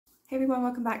Hey everyone,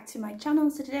 welcome back to my channel.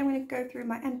 So today I'm going to go through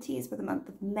my empties for the month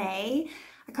of May.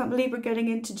 I can't believe we're getting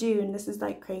into June. This is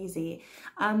like crazy.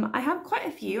 I have quite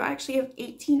a few. I actually have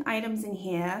 18 items in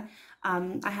here.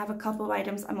 I have a couple of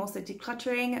items I'm also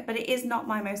decluttering, but it is not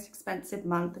my most expensive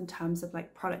month in terms of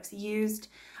like products used.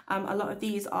 A lot of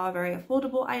these are very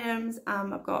affordable items.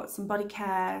 I've got some body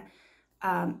care,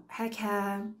 hair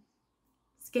care,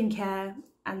 skincare,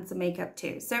 and some makeup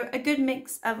too. So a good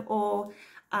mix of all.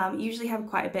 Usually have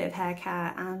quite a bit of hair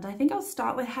care, and I think I'll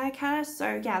start with hair care.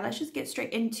 So yeah, let's just get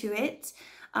straight into it.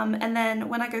 And then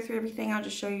when I go through everything, I'll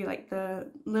just show you like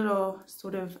the little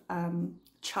sort of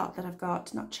chart that I've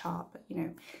got, not chart, but you know,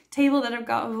 table that I've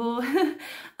got of all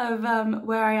of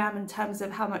where I am in terms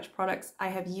of how much products I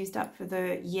have used up for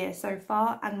the year so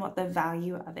far and what the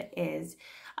value of it is.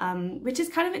 Which is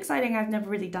kind of exciting. I've never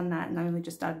really done that, and I only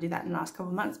just started to do that in the last couple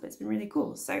of months, but it's been really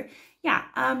cool. So yeah,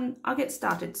 I'll get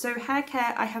started. So hair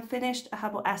care, I have finished a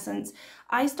herbal essence.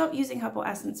 I stopped using herbal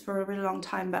essence for a really long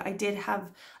time, but I did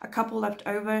have a couple left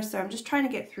over, so I'm just trying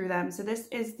to get through them. So this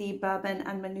is the Bourbon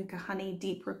and Manuka Honey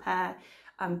Deep Repair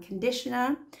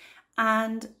conditioner,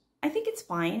 and I think it's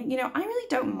fine. You know, I really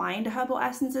don't mind herbal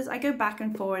essences. I go back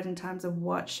and forward in terms of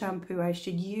what shampoo I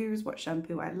should use, what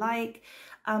shampoo I like.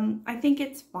 I think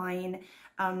it's fine.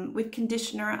 With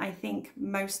conditioner, I think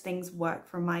most things work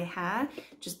for my hair.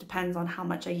 It just depends on how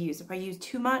much I use. If I use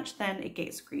too much, then it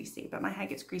gets greasy, but my hair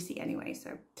gets greasy anyway.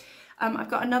 So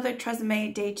I've got another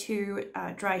Tresemme Day 2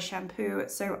 dry shampoo.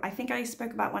 So I think I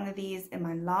spoke about one of these in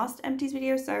my last empties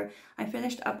video. So I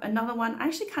finished up another one. I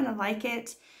actually kind of like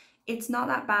it. It's not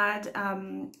that bad,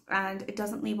 and it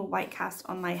doesn't leave a white cast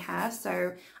on my hair,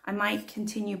 so I might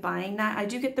continue buying that. I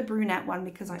do get the brunette one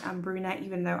because I am brunette,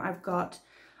 even though I've got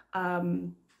a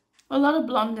lot of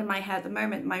blonde in my hair at the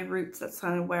moment. My roots, that's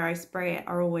kind of where I spray it,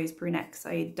 are always brunette because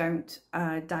I don't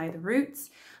dye the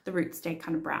roots. The roots stay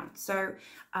kind of brown. So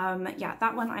yeah,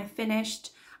 that one I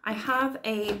finished. I have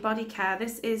a body care.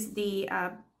 This is the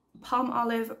Palm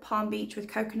Olive Palm Beach with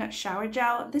coconut shower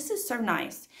gel. This is so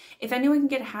nice. If anyone can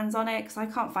get hands on it, because I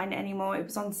can't find it anymore. It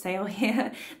was on sale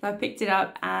here. I picked it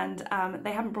up, and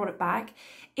they haven't brought it back.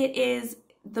 It is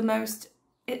the most,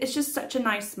 it's just such a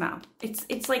nice smell.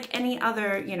 It's like any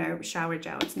other, you know, shower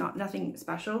gel. It's nothing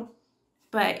special,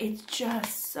 but it's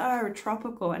just so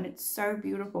tropical and it's so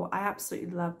beautiful. I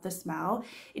absolutely love the smell.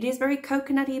 It is very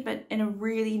coconutty, but in a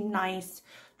really nice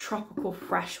tropical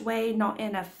fresh way, not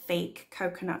in a fake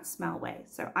coconut smell way.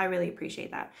 So I really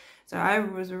appreciate that. So I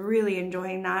was really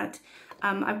enjoying that.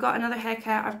 I've got another hair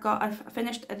care. I've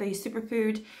finished the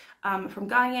superfood from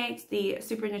Garnier, the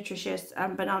super nutritious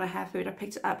banana hair food. I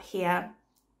picked it up here.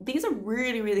 These are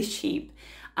really, really cheap.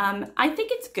 I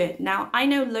think it's good. Now I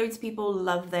know loads of people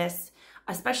love this.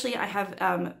 Especially I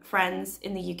have friends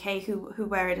in the UK who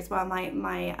wear it as well.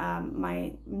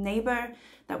 My neighbor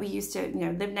that we used to, you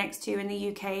know, live next to in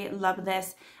the UK love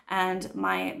this, and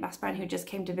my best friend who just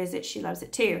came to visit, she loves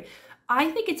it too.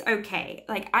 I think it's okay.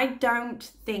 Like, I don't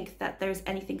think that there's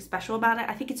anything special about it.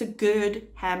 I think it's a good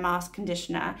hair mask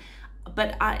conditioner,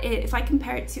 but if I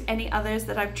compare it to any others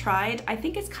that I've tried, I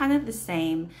think it's kind of the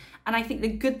same. And I think the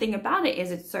good thing about it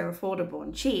is it's so affordable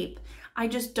and cheap. I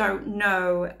just don't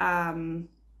know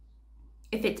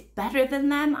if it's better than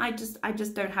them. I just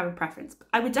don't have a preference.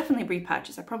 I would definitely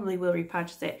repurchase. I probably will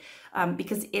repurchase it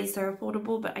because it is so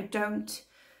affordable, but I don't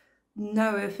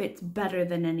know if it's better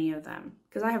than any of them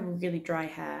because I have really dry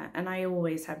hair, and I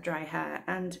always have dry hair,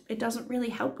 and it doesn't really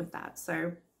help with that.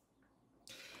 So,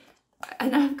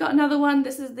 and I've got another one.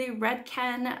 This is the Red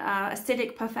Ken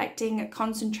Acidic Perfecting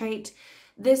Concentrate.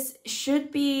 This should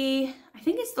be, I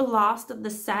think it's the last of the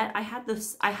set. I had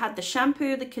the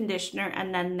shampoo, the conditioner,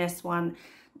 and then this one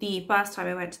the first time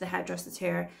I went to the hairdressers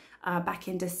here back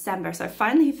in December. So I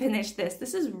finally finished this.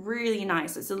 This is really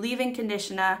nice. It's a leave-in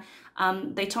conditioner.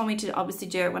 They told me to obviously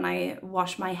do it when I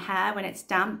wash my hair when it's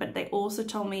damp, but they also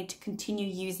told me to continue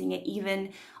using it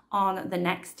even on the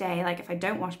next day. Like if I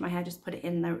don't wash my hair, just put it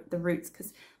in the roots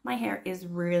because my hair is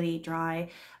really dry.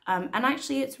 And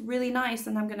actually it's really nice,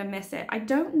 and I'm gonna miss it. I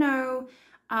don't know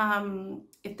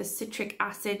if the citric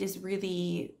acid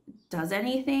really does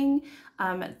anything.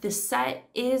 The set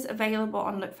is available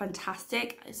on Look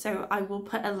Fantastic, so I will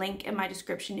put a link in my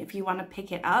description if you want to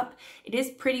pick it up. It is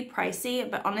pretty pricey,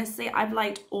 but honestly I've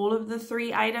liked all of the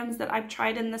 3 items that I've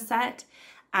tried in the set.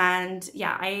 And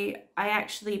yeah, I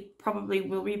actually probably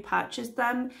will repurchase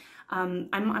them. I'm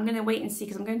going to wait and see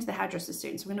because I'm going to the hairdresser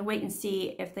soon. So I'm going to wait and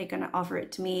see if they're going to offer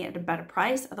it to me at a better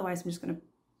price. Otherwise, I'm just going to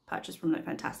purchase from Look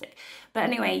Fantastic. But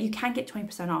anyway, you can get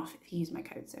 20% off if you use my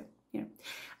code. So you know.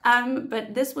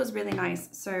 But this was really nice,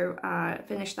 so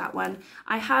finished that one.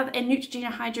 I have a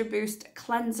Neutrogena Hydro Boost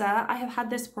cleanser. I have had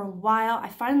this for a while. I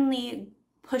finally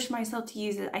pushed myself to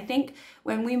use it. I think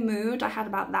when we moved, I had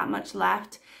about that much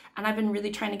left, and I've been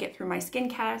really trying to get through my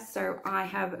skincare, so I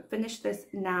have finished this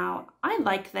now. I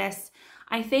like this.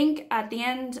 I think at the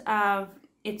end of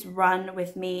its run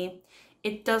with me,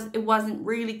 it wasn't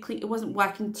really clean, it wasn't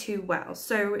working too well.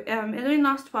 So it only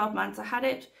lasts 12 months. I had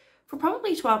it for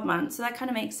probably 12 months, so that kind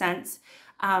of makes sense.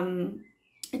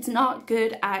 It's not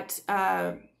good at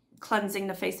cleansing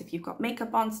the face if you've got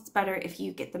makeup on. So it's better if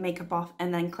you get the makeup off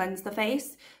and then cleanse the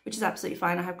face, which is absolutely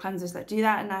fine. I have cleansers that do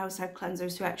that, and I also have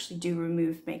cleansers who actually do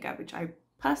remove makeup, which I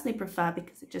personally prefer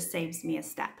because it just saves me a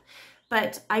step.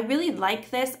 But I really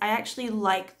like this. I actually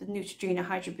like the Neutrogena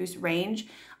Hydro Boost range.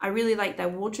 I really like their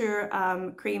water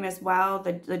cream as well,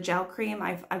 the gel cream.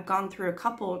 I've gone through a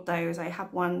couple of those. I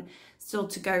have one still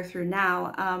to go through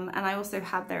now. And I also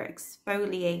have their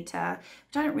exfoliator,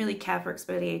 which I don't really care for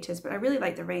exfoliators, but I really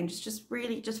like the range. It's just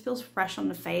really, just feels fresh on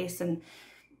the face, and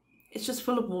it's just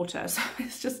full of water. So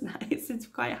it's just nice. It's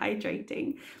quite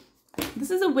hydrating.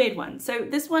 This is a weird one. So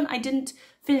this one I didn't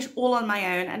finish all on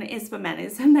my own, and it is for men.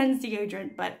 It's a men's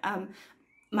deodorant, but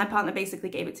my partner basically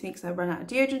gave it to me because I ran out of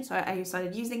deodorant, so I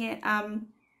started using it, and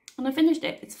I finished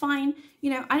it. It's fine. You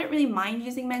know, I don't really mind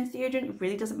using men's deodorant. It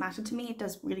really doesn't matter to me. It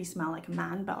does really smell like a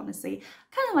man, but honestly,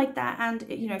 I kind of like that. And,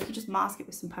 you know, if you just mask it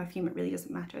with some perfume, it really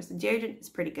doesn't matter. So deodorant is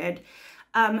pretty good.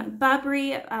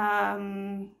 Burberry,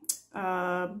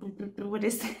 what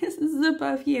is this? This is a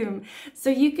perfume. So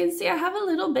you can see I have a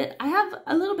little bit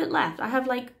left. I have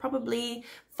like probably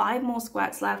 5 more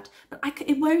squirts left, but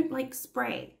it won't like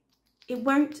spray. It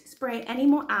won't spray any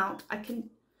more out.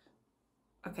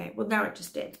 Okay, well now it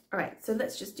just did. All right, so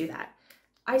let's just do that.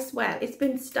 I swear, it's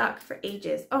been stuck for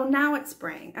ages. Oh, now it's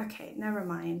spraying. Okay, never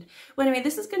mind. Well, anyway,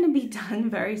 this is going to be done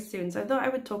very soon, so I thought I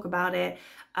would talk about it.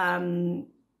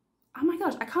 Oh my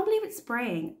gosh, I can't believe it's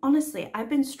spraying. Honestly, I've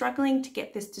been struggling to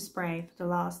get this to spray for the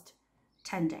last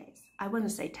 10 days. I want to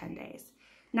say 10 days.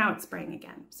 Now it's spraying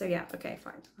again. So yeah, okay,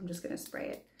 fine. I'm just going to spray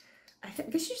it. I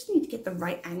guess you just need to get the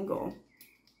right angle.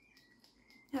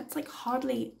 Yeah, it's like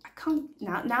hardly, I can't,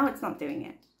 now it's not doing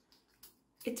it.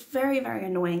 It's very, very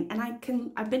annoying. And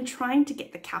I've been trying to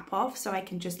get the cap off so I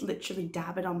can just literally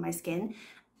dab it on my skin.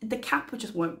 The cap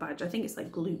just won't budge. I think it's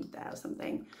like glued there or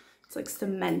something. It's like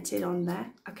cemented on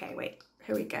there. Okay, wait,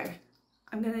 here we go.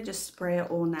 I'm gonna just spray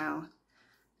it all now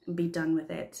and be done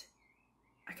with it.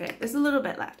 Okay, there's a little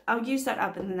bit left. I'll use that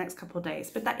up in the next couple of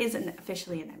days, but that isn't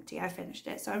officially an empty. I finished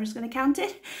it, so I'm just gonna count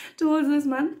it towards this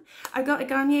month. I got a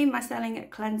Garnier Micellar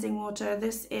Cleansing Water.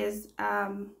 This is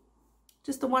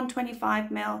just the 125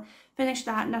 ml. Finished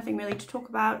that, nothing really to talk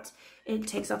about. It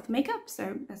takes off the makeup,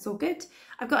 so that's all good.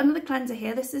 I've got another cleanser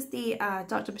here. This is the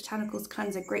Dr. Botanicals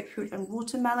Cleanser Grapefruit and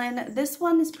Watermelon. This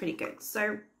one is pretty good.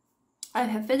 So I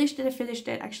have finished it. I finished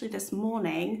it actually this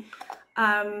morning.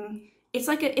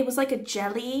 It was like a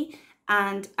jelly,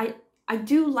 and I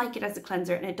do like it as a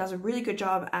cleanser, and it does a really good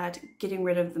job at getting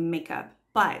rid of the makeup,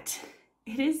 but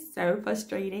it is so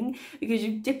frustrating because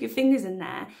you dip your fingers in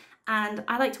there. And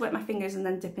I like to wet my fingers and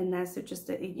then dip in there, so just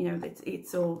that, you know,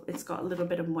 it's got a little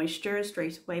bit of moisture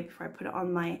straight away before I put it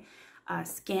on my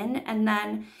skin. And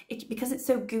then because it's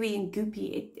so gooey and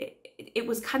goopy, it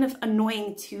was kind of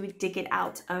annoying to dig it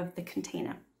out of the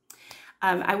container.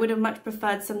 I would have much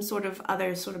preferred some sort of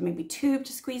other maybe tube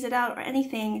to squeeze it out or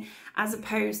anything, as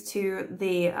opposed to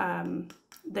the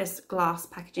this glass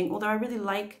packaging. Although I really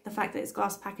like the fact that it's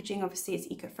glass packaging, obviously it's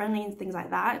eco-friendly and things like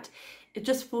that. It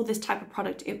just, for this type of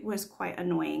product, it was quite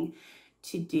annoying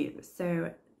to do.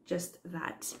 So just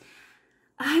that.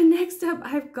 Next up,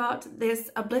 I've got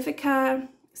this Oblivica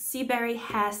Sea Berry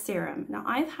Hair Serum. Now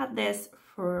I've had this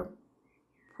for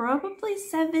probably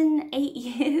 7-8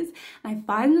 years. I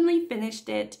finally finished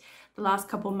it the last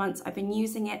couple months. I've been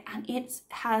using it, and it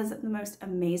has the most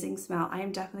amazing smell. I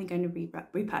am definitely going to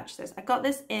repurchase this. I got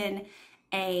this in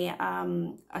a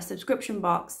subscription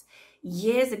box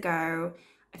years ago.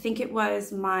 I think it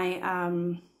was my,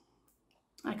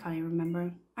 I can't even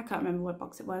remember. I can't remember what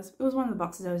box it was. It was one of the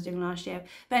boxes I was doing last year.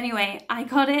 But anyway, I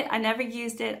got it. I never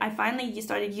used it. I finally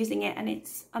started using it, and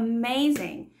it's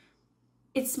amazing.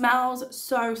 It smells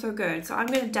so, so good. So I'm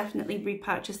going to definitely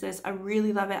repurchase this. I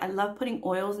really love it. I love putting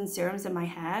oils and serums in my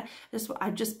hair.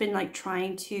 I've just been like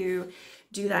trying to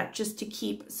do that just to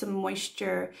keep some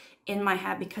moisture in my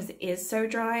hair because it is so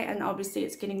dry, and obviously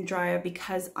it's getting drier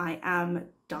because I am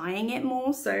dyeing it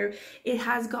more. So it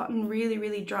has gotten really,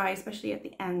 really dry, especially at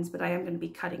the ends, but I am going to be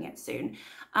cutting it soon.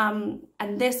 And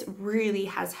this really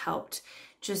has helped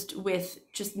just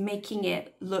making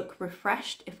it look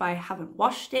refreshed. If I haven't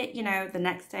washed it, you know, the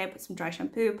next day I put some dry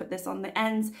shampoo, put this on the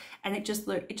ends, and it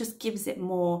just gives it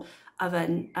more of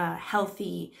a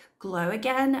healthy glow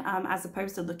again, as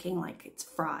opposed to looking like it's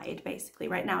fried. Basically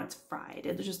right now it's fried,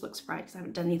 it just looks fried because I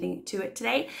haven't done anything to it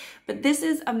today. But this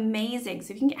is amazing,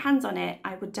 so if you can get hands on it,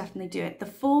 I would definitely do it. The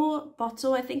full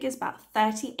bottle I think is about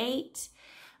 38.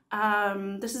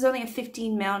 This is only a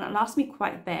 15 ml and it lasts me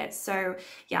quite a bit. So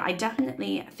yeah, I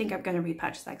think I'm going to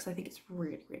repurchase that because I think it's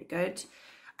really, really good.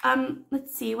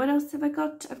 Let's see, what else have I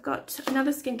got? I've got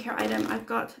another skincare item. I've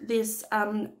got this,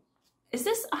 is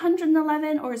this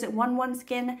 111 or is it 11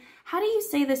 Skin? How do you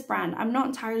say this brand? I'm not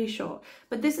entirely sure.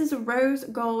 But this is a rose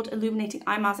gold illuminating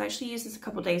eye mask. I actually used this a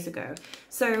couple days ago.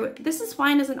 So this is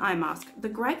fine as an eye mask. The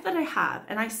gripe that I have,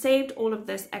 and I saved all of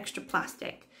this extra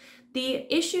plastic.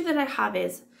 The issue that I have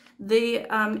is the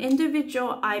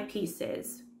individual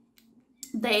eyepieces.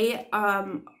 They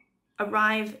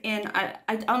arrive in, I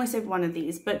only saved one of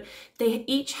these, but they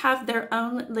each have their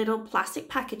own little plastic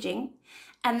packaging.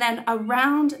 And then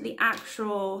around the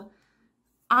actual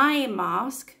eye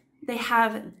mask, they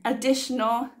have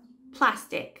additional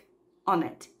plastic on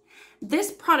it.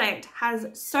 This product has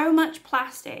so much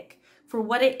plastic for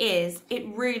what it is, it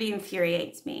really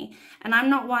infuriates me. And I'm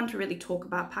not one to really talk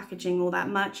about packaging all that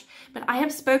much, but I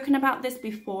have spoken about this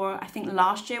before. I think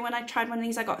last year when I tried one of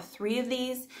these, I got 3 of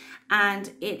these,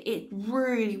 and it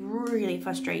really, really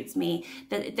frustrates me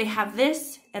that they have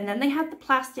this, and then they have the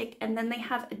plastic, and then they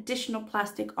have additional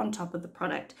plastic on top of the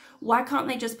product. Why can't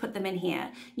they just put them in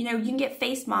here? You know, you can get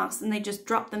face masks and they just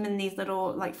drop them in these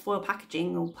little like foil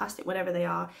packaging or plastic, whatever they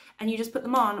are, and you just put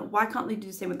them on. Why can't they do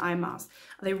the same with eye masks?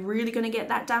 Are they really going to get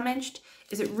that damaged?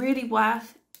 Is it really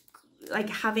worth like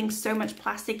having so much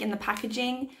plastic in the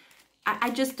packaging?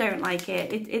 I just don't like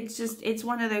it. It's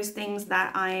one of those things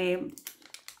that I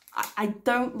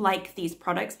don't like these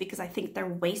products because I think they're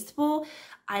wasteful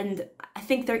and I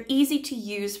think they're easy to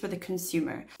use for the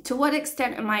consumer. To what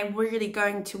extent am I really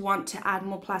going to want to add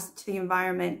more plastic to the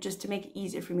environment just to make it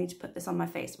easier for me to put this on my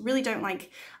face? Really don't like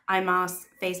eye masks,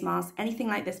 face masks, anything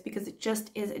like this because it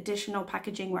just is additional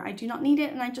packaging where I do not need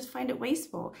it and I just find it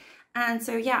wasteful. And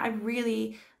so yeah, I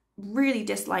really, really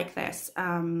dislike this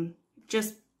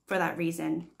just for that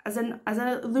reason. As an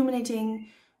illuminating,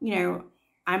 you know,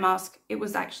 eye mask, it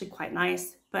was actually quite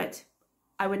nice, but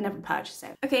I would never purchase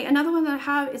it. Okay, another one that I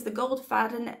have is the Gold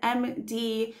Faden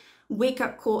MD Wake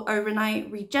Up Cool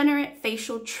Overnight Regenerate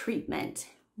Facial Treatment.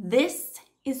 This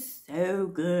is so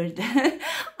good.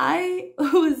 I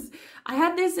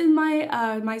had this in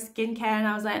my my skincare and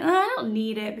I was like, oh, I don't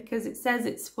need it because it says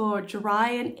it's for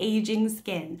dry and aging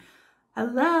skin.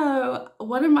 Hello,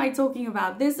 what am I talking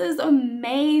about? This is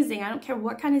amazing. I don't care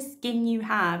what kind of skin you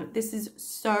have. This is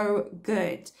so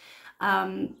good.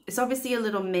 It's obviously a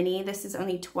little mini. This is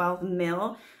only 12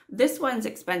 ml. This one's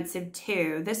expensive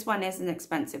too. This one is an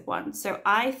expensive one. So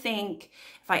I think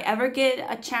if I ever get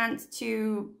a chance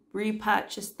to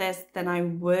repurchase this, then I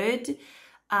would.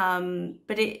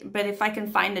 But if I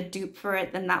can find a dupe for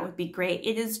it, then that would be great.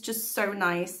 It is just so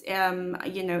nice.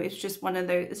 You know, it's just one of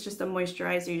those, it's just a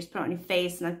moisturizer. You just put it on your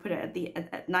face and I put it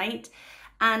at night.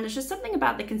 And there's just something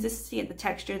about the consistency and the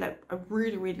texture that I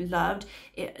really, really loved.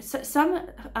 Some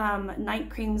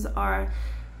night creams are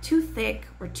too thick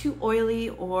or too oily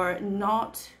or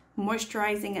not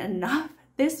moisturizing enough.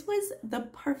 This was the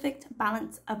perfect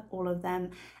balance of all of them.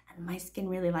 And my skin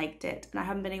really liked it. And I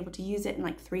haven't been able to use it in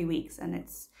like 3 weeks and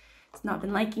it's not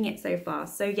been liking it so far.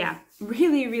 So yeah,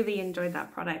 really, really enjoyed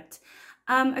that product.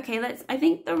 Okay, I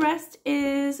think the rest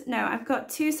is, no, I've got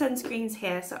 2 sunscreens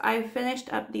here. So I've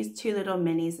finished up these 2 little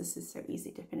minis. This is so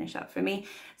easy to finish up for me.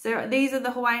 So these are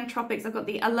the Hawaiian Tropics. I've got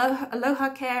the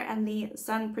Aloha Care and the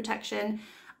Sun Protection.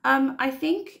 I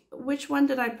think, which one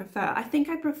did I prefer? I think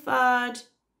I preferred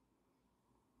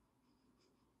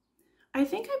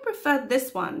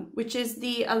this one, which is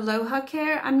the Aloha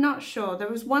Care. I'm not sure. There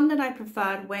was one that I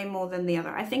preferred way more than the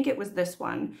other. I think it was this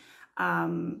one.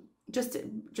 Just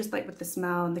like with the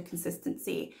smell and the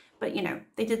consistency, but you know,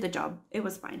 they did the job. It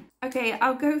was fine. Okay,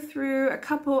 I'll go through a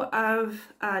couple of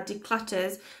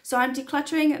declutters. So I'm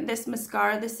decluttering this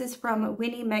mascara. This is from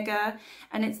Winnie Mega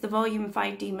and it's the Volume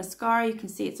 5D mascara. You can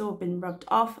see it's all been rubbed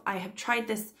off. I have tried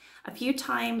this a few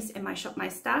times in my Shop My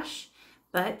Stash,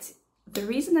 but the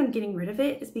reason I'm getting rid of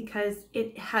it is because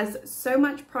it has so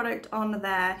much product on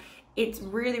there. It's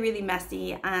really, really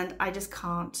messy and I just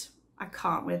can't. I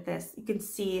can't with this. You can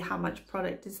see how much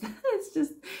product is there.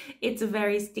 It's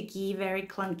very sticky, very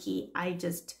clunky.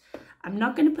 I'm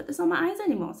not going to put this on my eyes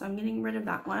anymore, so I'm getting rid of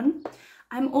that one.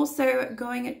 I'm also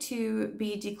going to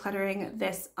be decluttering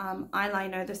this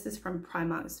eyeliner. This is from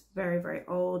Primark. It's very, very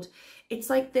old. It's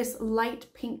like this light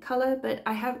pink color, but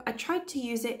I tried to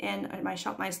use it in my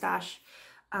Shop My Stash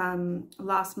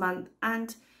last month,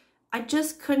 and I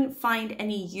just couldn't find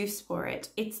any use for it.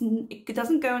 It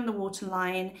doesn't go in the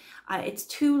waterline. It's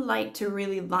too light to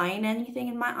really line anything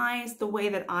in my eyes the way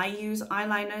that I use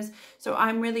eyeliners. So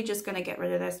I'm really just gonna get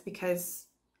rid of this because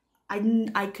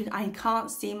I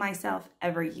can't see myself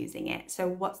ever using it. So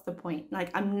what's the point? Like,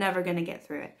 I'm never gonna get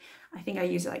through it. I think I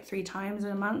use it like 3 times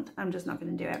in a month. I'm just not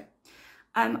gonna do it.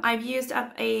 I've used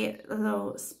up a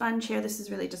little sponge here. This is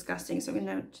really disgusting, so I'm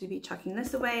going to be chucking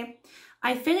this away.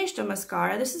 I finished a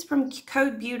mascara. This is from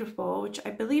Code Beautiful, which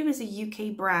I believe is a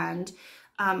UK brand.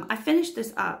 I finished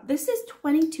this up. This is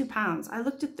 £22. I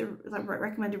looked at the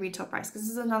recommended retail price because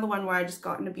this is another one where I just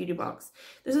got in a beauty box.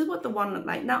 This is what the wand looked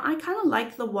like. Now, I kind of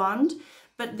like the wand,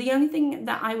 but the only thing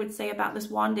that I would say about this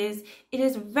wand is it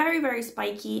is very, very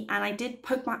spiky, and I did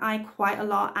poke my eye quite a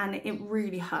lot and it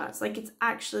really hurts. Like, it's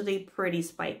actually pretty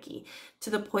spiky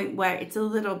to the point where it's a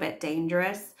little bit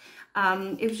dangerous.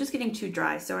 It was just getting too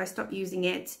dry, so I stopped using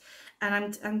it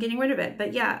and I'm getting rid of it.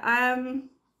 But yeah,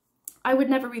 I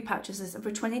would never repurchase this. For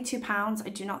 £22, I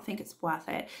do not think it's worth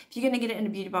it. If you're going to get it in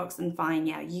a beauty box, then fine,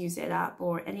 yeah, use it up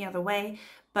or any other way.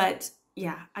 But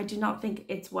yeah, I do not think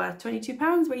it's worth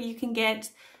 £22 where you can get,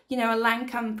 you know, a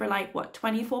Lancome for like, what,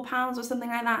 £24 or something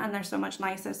like that, and they're so much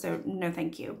nicer, so no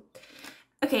thank you.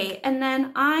 Okay, and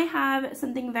then I have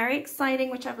something very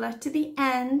exciting which I've left to the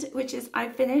end, which is I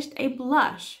finished a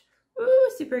blush.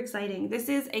 Ooh, super exciting. This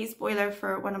is a spoiler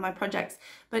for one of my projects,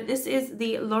 but this is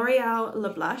the L'Oreal Le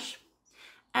Blush,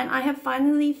 and I have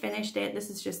finally finished it. This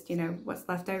is just, you know, what's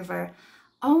left over.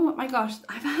 Oh my gosh,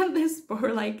 I've had this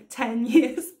for like 10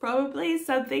 years, probably,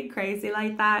 something crazy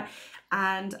like that.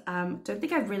 And don't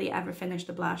think I've really ever finished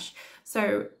a blush.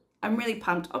 So I'm really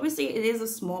pumped. Obviously, it is a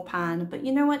small pan, but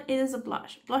you know what? It is a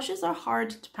blush. Blushes are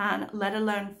hard to pan, let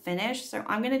alone finish. So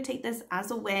I'm going to take this as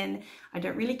a win. I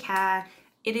don't really care.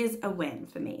 It is a win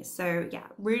for me. So yeah,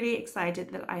 really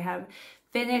excited that I have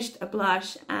finished a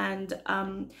blush, and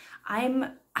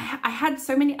I had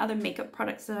so many other makeup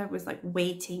products that I was like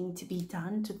waiting to be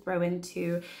done to throw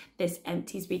into this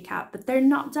Empties recap, but they're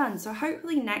not done. So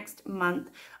hopefully next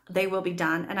month they will be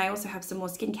done. And I also have some more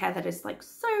skincare that is like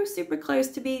so super close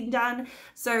to being done.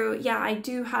 So yeah, I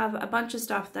do have a bunch of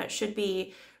stuff that should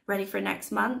be ready for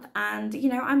next month. And you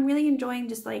know, I'm really enjoying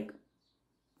just like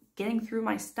getting through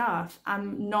my stuff.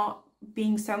 I'm not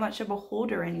being so much of a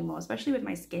hoarder anymore, especially with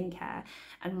my skincare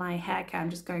and my hair care.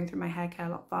 I'm just going through my hair care a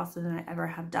lot faster than I ever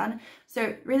have done.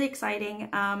 So really exciting.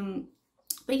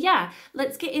 But yeah,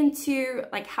 let's get into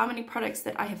like how many products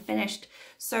that I have finished.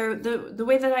 So the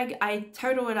way that I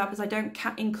total it up is I don't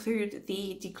include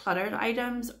the decluttered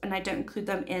items, and I don't include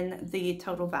them in the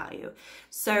total value.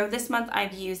 So this month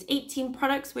I've used 18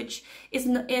 products, which is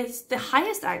the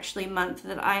highest actually month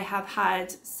that I have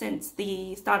had since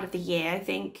the start of the year. I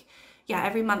think, yeah,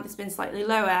 every month it's been slightly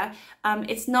lower.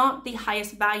 It's not the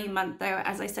highest value month though,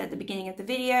 as I said at the beginning of the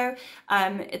video.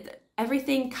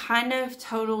 Everything kind of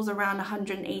totals around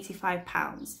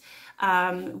 £185,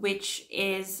 which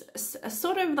is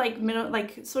sort of like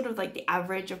the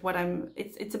average of what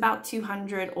it's about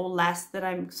 200 or less that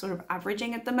I'm sort of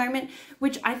averaging at the moment,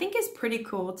 which I think is pretty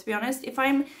cool, to be honest. If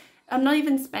I'm not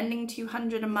even spending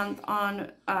 200 a month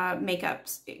on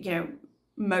makeups, you know,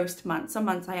 most months. Some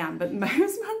months I am, but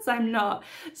most months I'm not.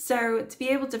 So to be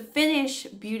able to finish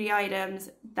beauty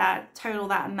items that total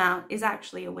that amount is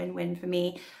actually a win-win for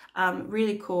me.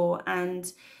 Really cool.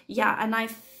 And yeah, and I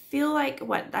feel like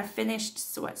I finished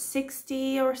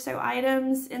 60 or so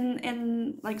items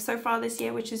in like so far this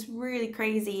year, which is really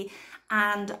crazy,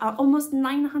 and almost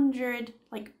 900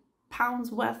 like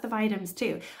pounds worth of items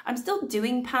too. I'm still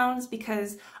doing pounds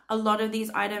because a lot of these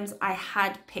items I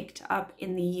had picked up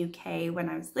in the UK when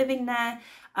I was living there,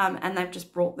 and I've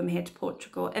just brought them here to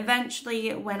Portugal.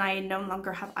 Eventually, when I no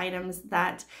longer have items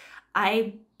that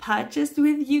I purchased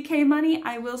with UK money,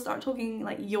 I will start talking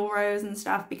like euros and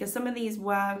stuff, because some of these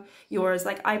were euros.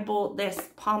 Like I bought this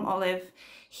palm olive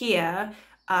here,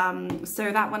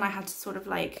 so that one I had to sort of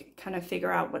like kind of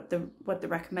figure out what the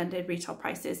recommended retail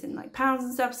price is in like pounds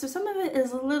and stuff. So some of it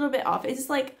is a little bit off. It's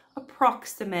like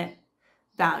approximate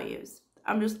values.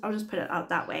 I'll just put it out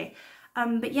that way.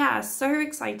 But yeah, so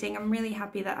exciting. I'm really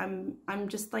happy that I'm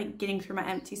just like getting through my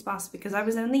Empties fast, because I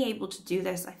was only able to do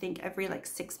this I think every like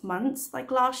 6 months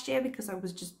like last year, because I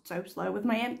was just so slow with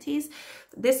my Empties.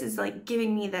 This is like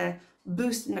giving me the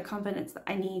boost in the confidence that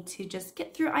I need to just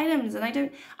get through items.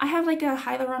 And I have like a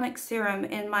hyaluronic serum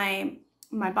in my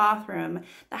my bathroom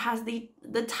that has the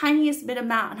tiniest bit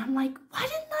amount, and I'm like, why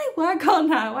didn't I work on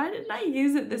that? Why didn't I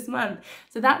use it this month?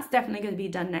 So that's definitely going to be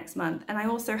done next month. And I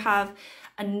also have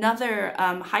another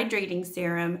hydrating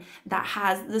serum that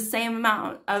has the same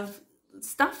amount of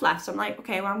stuff left. So I'm like,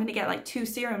 okay, well, I'm going to get like 2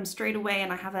 serums straight away,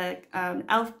 and I have a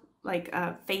elf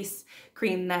face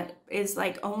cream that is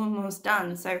like almost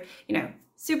done. So, you know,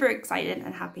 super excited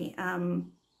and happy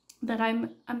that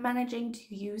I'm managing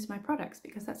to use my products,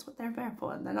 because that's what they're there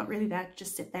for, and they're not really there to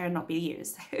just sit there and not be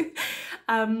used.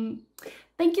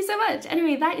 Thank you so much.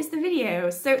 Anyway, that is the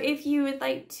video. So if you would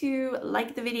like to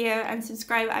like the video and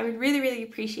subscribe, I would really, really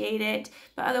appreciate it.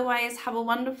 But otherwise, have a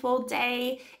wonderful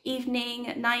day,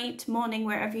 evening, night, morning,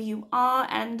 wherever you are.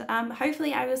 And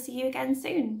hopefully I will see you again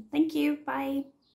soon. Thank you. Bye.